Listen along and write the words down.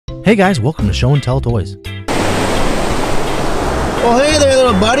Hey guys, welcome to Show and Tell Toys. Well, hey there,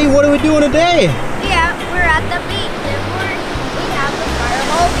 little buddy. What are we doing today? Yeah, we're at the beach and we have the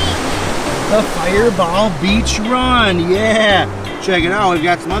Fireball Beach. The Fireball Beach Run. Yeah. Check it out. We've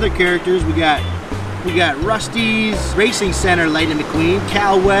got some other characters. We got RUSTEZE Racing Center, Lightning McQueen,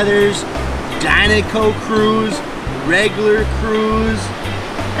 Cal Weathers, DINOCO Cruz, regular Cruz,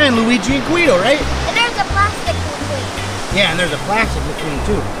 and Luigi and Guido, right? And there's a plastic McQueen. Yeah, and there's a plastic McQueen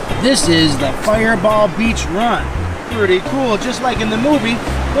too. This is the Fireball Beach Run. Pretty cool, just like in the movie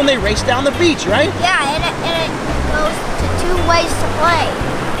when they race down the beach, right? Yeah, and it goes to 2 ways to play.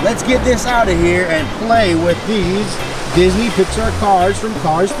 Let's get this out of here and play with these Disney Pixar cars from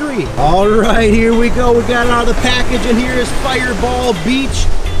Cars 3. All right, here we go. We got it out of the package, and here is Fireball Beach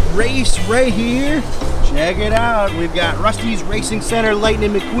Race right here. Check it out. We've got RUSTEZE Racing Center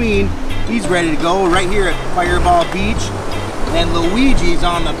Lightning McQueen. He's ready to go right here at Fireball Beach. And Luigi's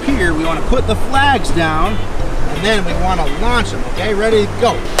on the pier. We want to put the flags down, and then we want to launch them, okay? Ready to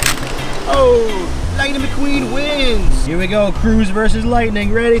go. Oh, Lightning McQueen wins. Here we go, Cruz versus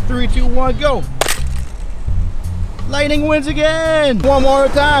Lightning. Ready, 3, 2, 1, go. Lightning wins again. One more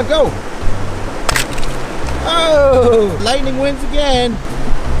time, go. Oh, Lightning wins again.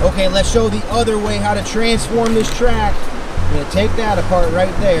 Okay, let's show the other way how to transform this track. You're gonna take that apart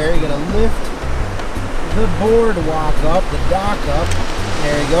right there. You're gonna lift the boardwalk up, the dock up.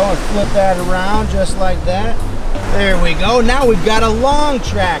 There you go, and flip that around just like that. There we go. Now we've got a long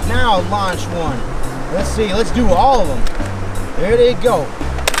track. Now launch one. Let's see, let's do all of them. There they go.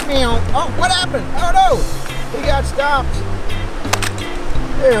 Oh, what happened? Oh no, we got stopped.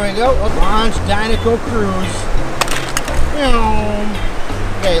 There we go. Launch DINOCO Cruz.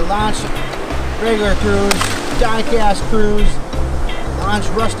 Okay, launch regular Cruz, diecast Cruz. Launch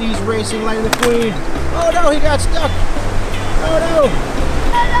RUSTEZE Racing Lightning McQueen. Oh no, he got stuck. Oh no.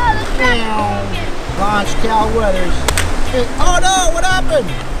 Launch Cal Weathers. Oh no, what happened?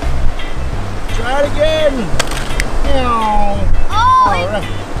 Try it again. All right.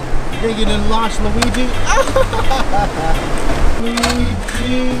 Think you didn't launch Luigi?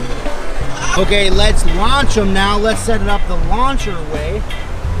 Okay, let's launch them now. Let's set it up the launcher way.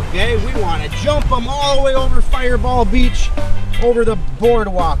 Okay, we want to jump them all the way over Fireball Beach, over the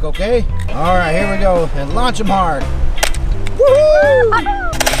boardwalk, okay? All right, here we go, and launch them hard. Woohoo!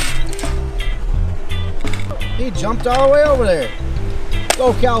 He jumped all the way over there.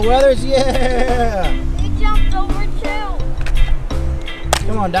 Go, Cal Weathers, yeah! He jumped over too.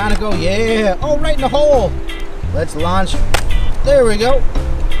 Come on, DINOCO, yeah! Oh, right in the hole. Let's launch. There we go.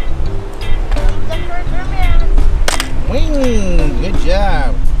 Wing, good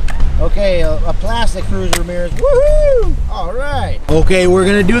job. Okay, a plastic Cruz Ramirez. Woohoo! All right. Okay, we're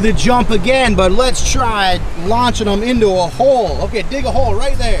gonna do the jump again, but let's try launching them into a hole. Okay, dig a hole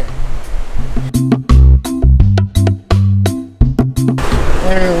right there.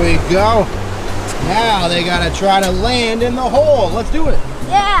 There we go. Now they gotta try to land in the hole. Let's do it.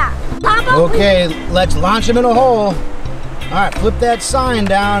 Yeah. Okay, let's launch them in a hole. All right, flip that sign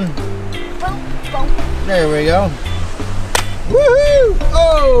down. There we go. Woohoo!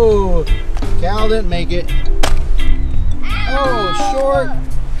 Oh! Cal didn't make it. Oh, short.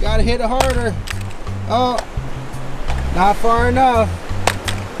 Gotta hit it harder. Oh, not far enough.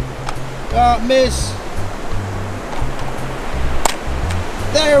 Oh, miss.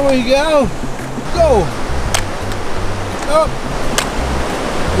 There we go. Go. Oh.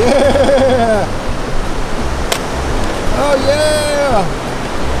 Yeah. Oh, yeah.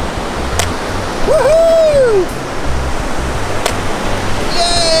 Woohoo!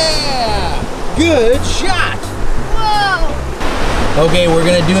 Good shot! Whoa! Okay, we're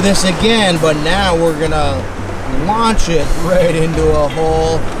gonna do this again, but now we're gonna launch it right into a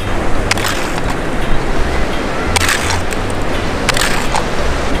hole.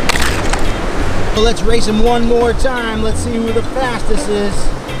 So let's race them one more time. Let's see who the fastest is,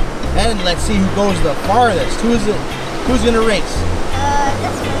 and let's see who goes the farthest. Who's gonna race? This one and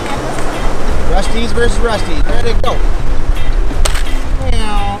this one. RUSTEZE versus RUSTEZE. Ready to go.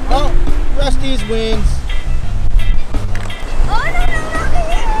 Oh, RUSTEZE wins. Oh, no.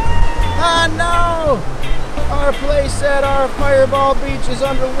 Ah, no! Our playset, our Fireball Beach is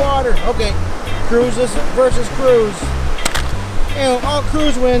underwater. Okay, Cruz versus Cruz. All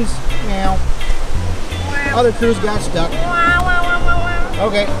Cruz wins. Other Cruz got stuck.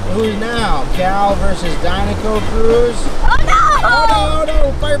 Okay, who's now? Cal versus DINOCO Cruz. Oh, no! Oh,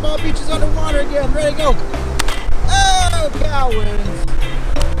 no. Fireball Beach is underwater again. Ready to go. Oh, Cal wins.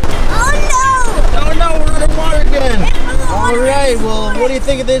 Oh no! Oh no, we're underwater again. All right, well, what do you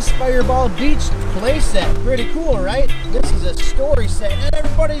think of this Fireball Beach playset? Pretty cool, right? This is a story set, and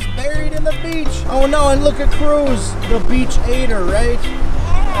everybody's buried in the beach. Oh no, and look at Cruz, the beach aider, right?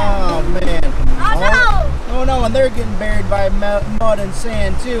 Oh man. Oh no! Oh no, and they're getting buried by mud and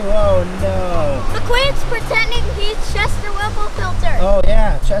sand too. Oh no. Mcqueen's pretending he's Chester Whipplefilter. Oh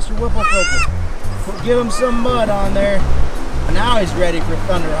yeah, Chester Whipplefilter. Give him some mud on there. Now he's ready for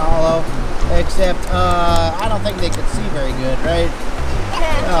Thunder Hollow. Except, I don't think they could see very good, right?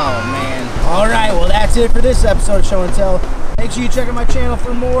 Oh, man. All right, well, that's it for this episode of Show and Tell. Make sure you check out my channel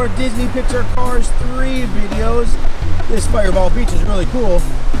for more Disney Pixar Cars 3 videos. This Fireball Beach is really cool.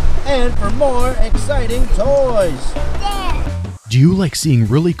 And for more exciting toys. Do you like seeing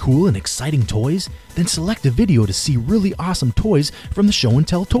really cool and exciting toys? Then select a video to see really awesome toys from the Show and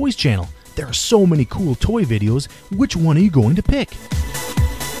Tell Toys channel. There are so many cool toy videos. Which one are you going to pick?